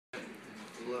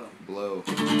Blow.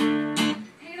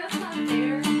 Hey, that's not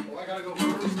fair. Well, I gotta go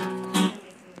first.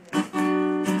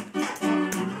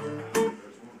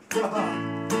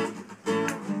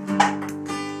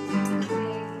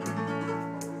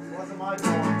 Wasn't my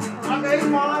fault. I made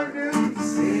mine, dude.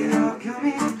 See it all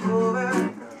coming over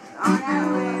on that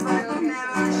way, but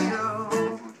never show.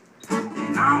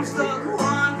 And I'm stuck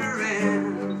wondering,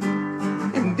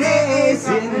 and days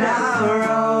in a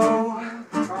row.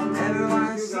 Never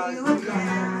wanna see you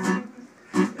again.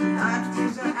 Life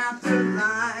is an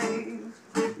afterlife.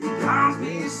 It costs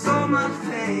me so much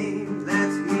pain.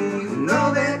 Lets me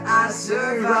know that I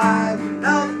survived.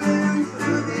 I've been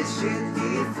through this shit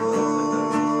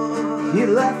before. You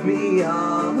left me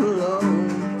all alone,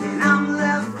 and I'm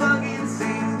left fucking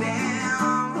saying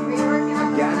damn.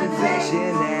 I got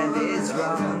infection and it's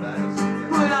wrong,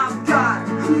 but I've got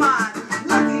my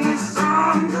lucky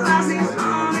sunglasses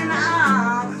on and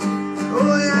out.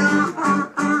 Oh yeah,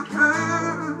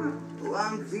 oh,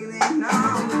 I'm feeling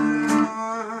number one.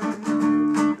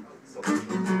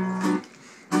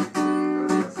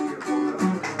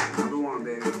 Number one,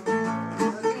 baby.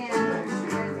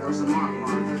 That was a mark one.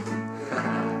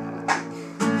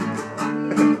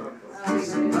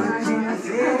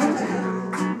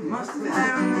 Must have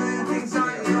had a million things on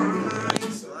your mind,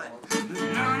 but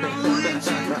none of which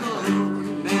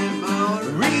include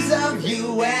memories of you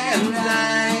and I.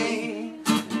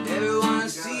 Never wanna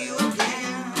see you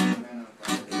again.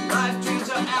 Life dreams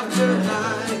are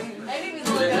afterlife.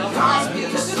 It costs me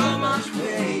so much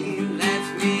pain. Lets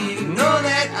me know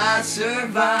that I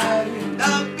survived.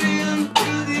 I've been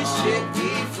through this shit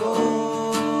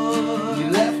before. You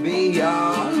left me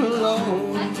all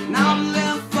alone. Now I'm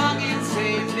left fucking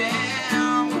saying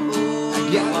damn. I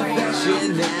got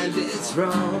infection and it's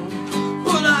wrong.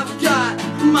 But I've got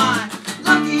my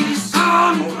lucky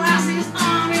sunglasses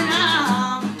on and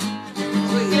out.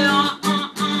 Yeah,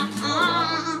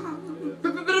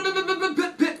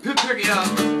 pick it up.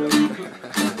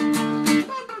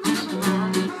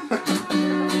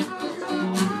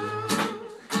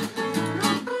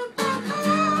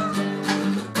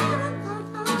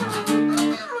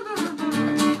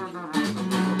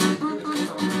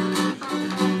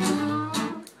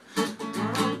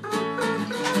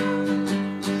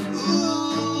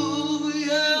 Ooh,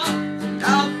 yeah,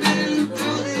 I've been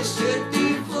through this shit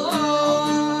before.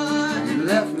 You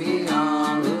left me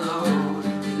all alone.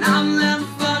 And I'm left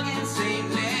fucking saying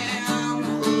damn.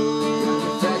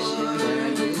 Infection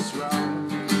and it's wrong.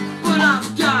 But I've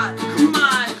got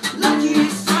my lucky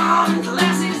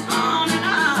sunglasses on and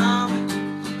out.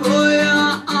 Oh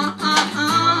yeah,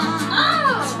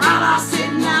 that's right, I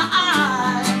said now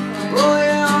oh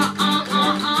yeah,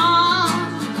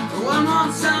 one more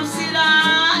time said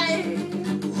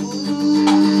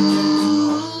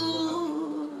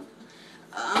ooh,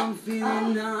 I'm feeling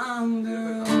number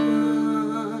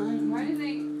one. Why do you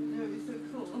think it would be so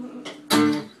cool?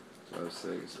 So I was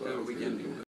saying, slow.